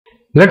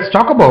Let's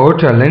talk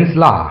about Lenz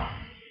Law.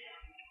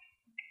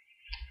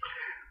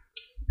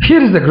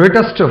 Here is the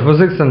greatest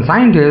physics and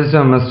scientist,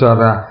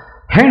 Mr.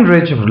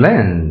 Heinrich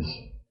Lenz.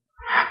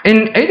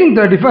 In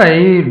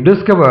 1835,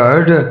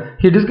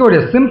 he discovered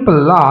a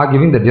simple law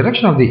giving the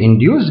direction of the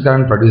induced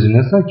current produced in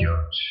a circuit.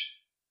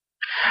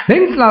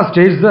 Lenz law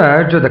states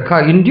that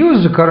the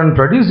induced current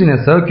produced in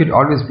a circuit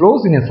always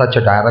flows in such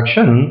a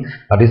direction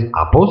that is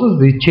opposes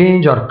the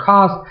change or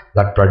cause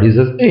that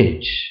produces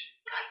it.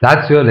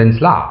 That's your Lenz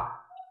law.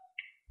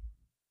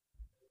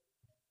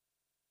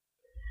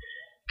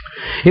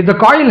 If the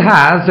coil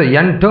has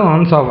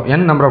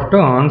n number of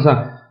turns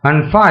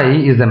and phi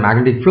is the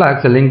magnetic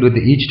flux linked with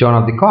each turn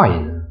of the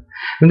coil,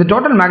 then the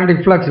total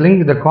magnetic flux linked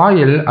with the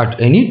coil at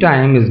any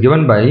time is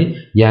given by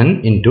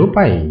n into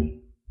pi.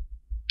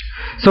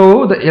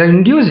 So the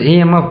induced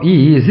EMF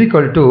E is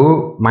equal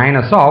to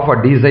minus of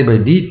d psi by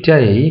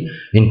dt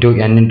into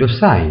n into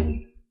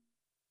psi.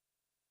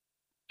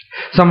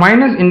 So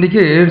minus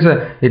indicates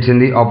it's in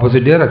the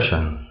opposite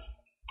direction.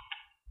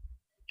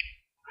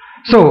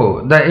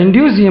 So the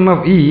induced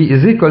EMF E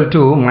is equal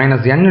to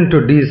minus n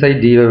into d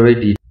psi dy by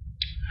dt.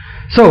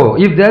 So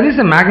if there is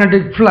a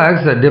magnetic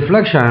flux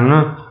deflection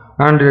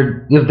and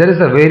if there is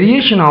a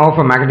variation of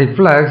a magnetic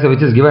flux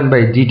which is given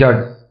by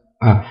theta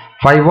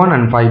phi 1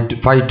 and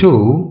phi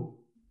 2,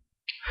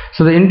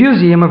 so the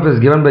induced EMF is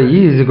given by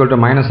E is equal to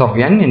minus of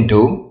n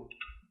into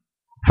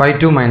phi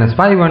 2 minus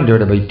phi 1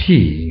 divided by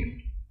t.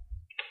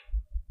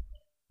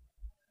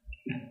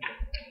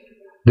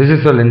 This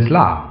is the Lenz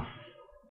law.